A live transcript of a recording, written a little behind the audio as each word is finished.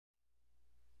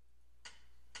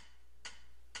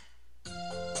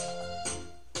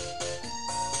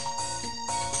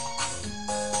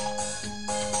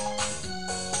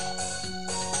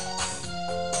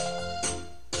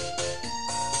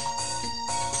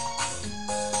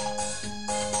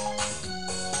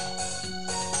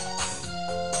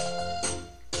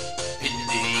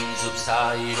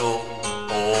사이로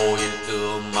보일 듯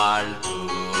말 듯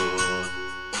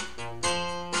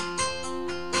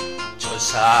저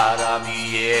사람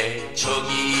위에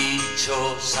저기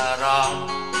저 사람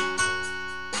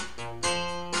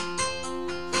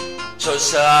저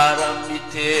사람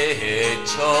밑에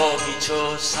저기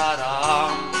저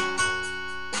사람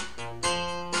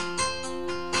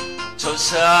저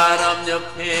사람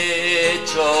옆에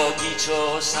저기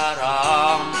저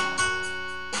사람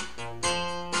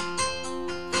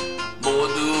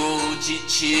모두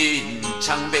지친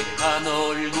창백한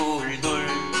얼굴들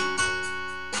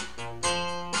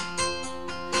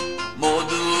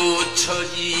모두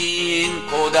처진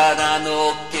고단한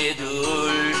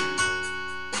어깨들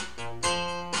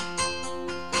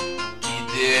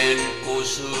기댈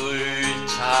곳을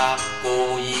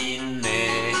찾고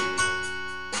있네.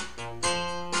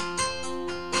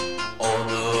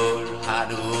 오늘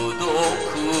하루도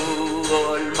그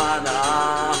얼마나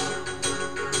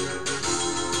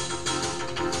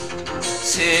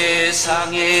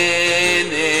세상에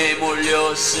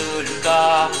내몰렸을까.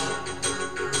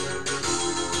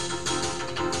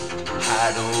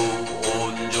 하루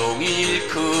온종일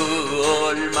그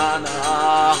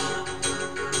얼마나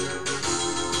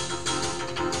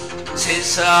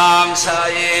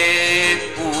세상사에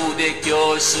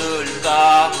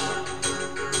부대꼈을까.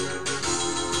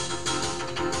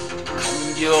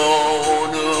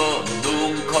 감겨오는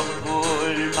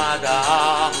눈꺼풀마다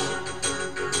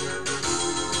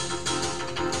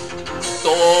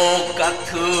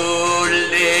똑같을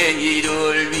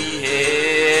내일을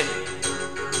위해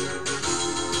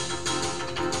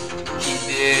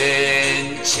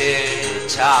기댄 채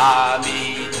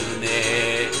잠이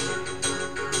드네.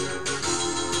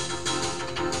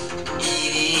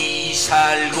 이리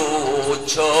살고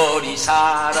저리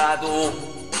살아도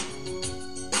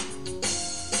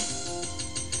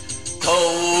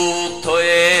더욱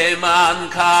더에만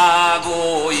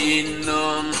가고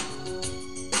있는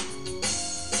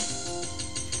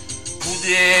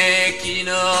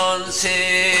부대끼는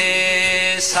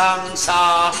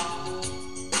세상사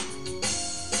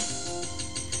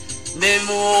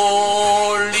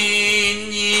내몰린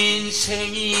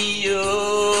인생이여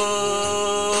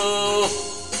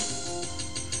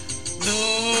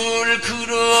늘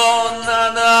그런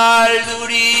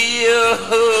나날들이여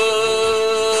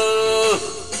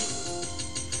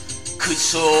그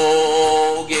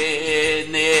속에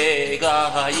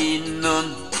내가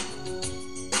있는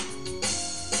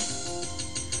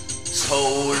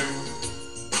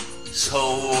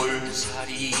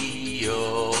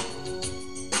서울살이여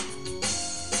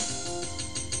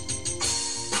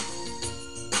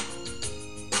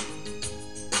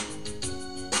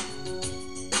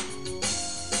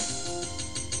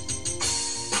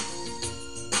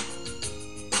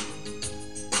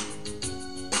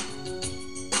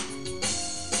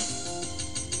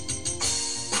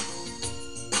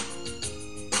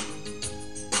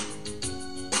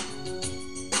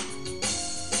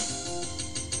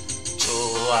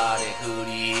아래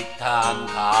흐릿한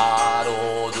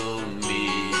가로등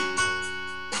밑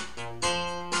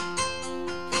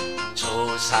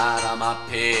저 사람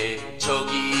앞에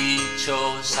저기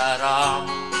저 사람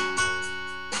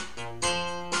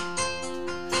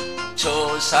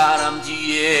저 사람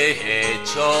뒤에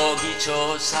저기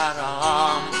저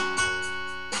사람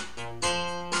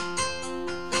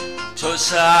저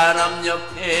사람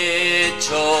옆에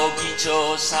저기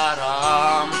저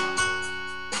사람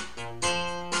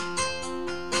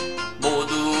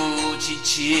모두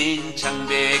지친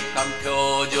창백한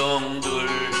표정들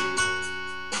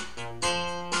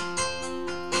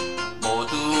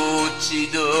모두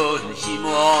찌든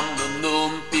힘없는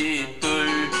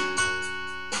눈빛들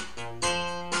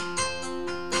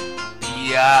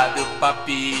비아듯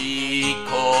바삐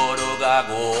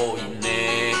걸어가고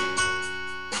있네.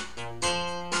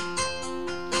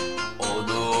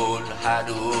 오늘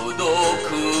하루도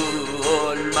그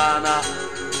얼마나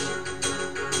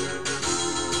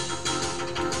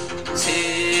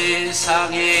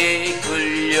세상에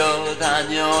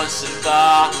끌려다녔을까.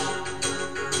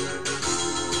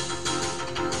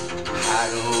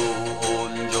 하루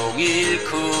온종일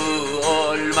그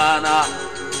얼마나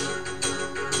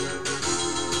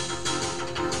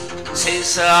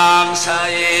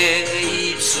세상사에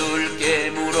입술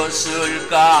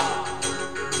깨물었을까.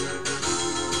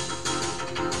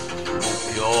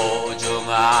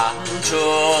 무표정한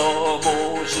저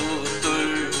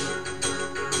모습들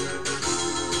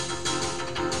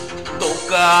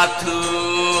똑같을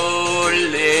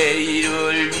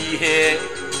내일을 위해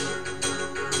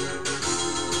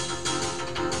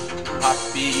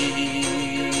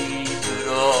바삐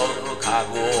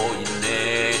들어가고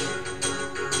있네.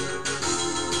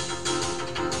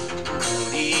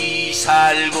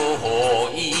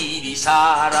 살고 이리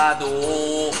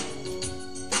살아도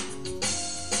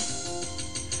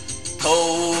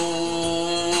더욱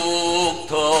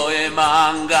더해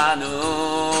망가는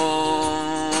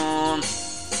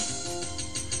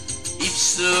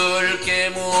입술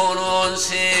깨무는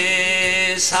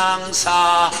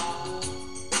세상사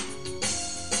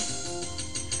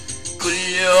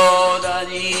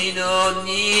끌려다니는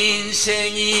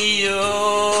인생이여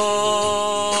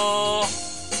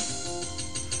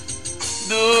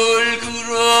늘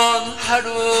그런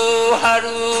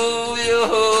하루하루여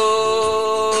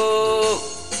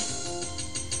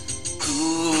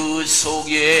그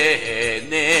속에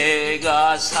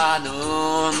내가 사는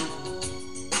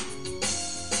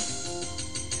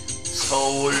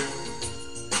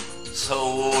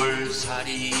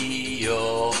서울살이여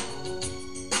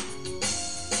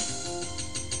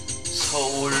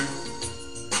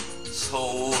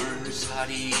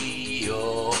서울살이여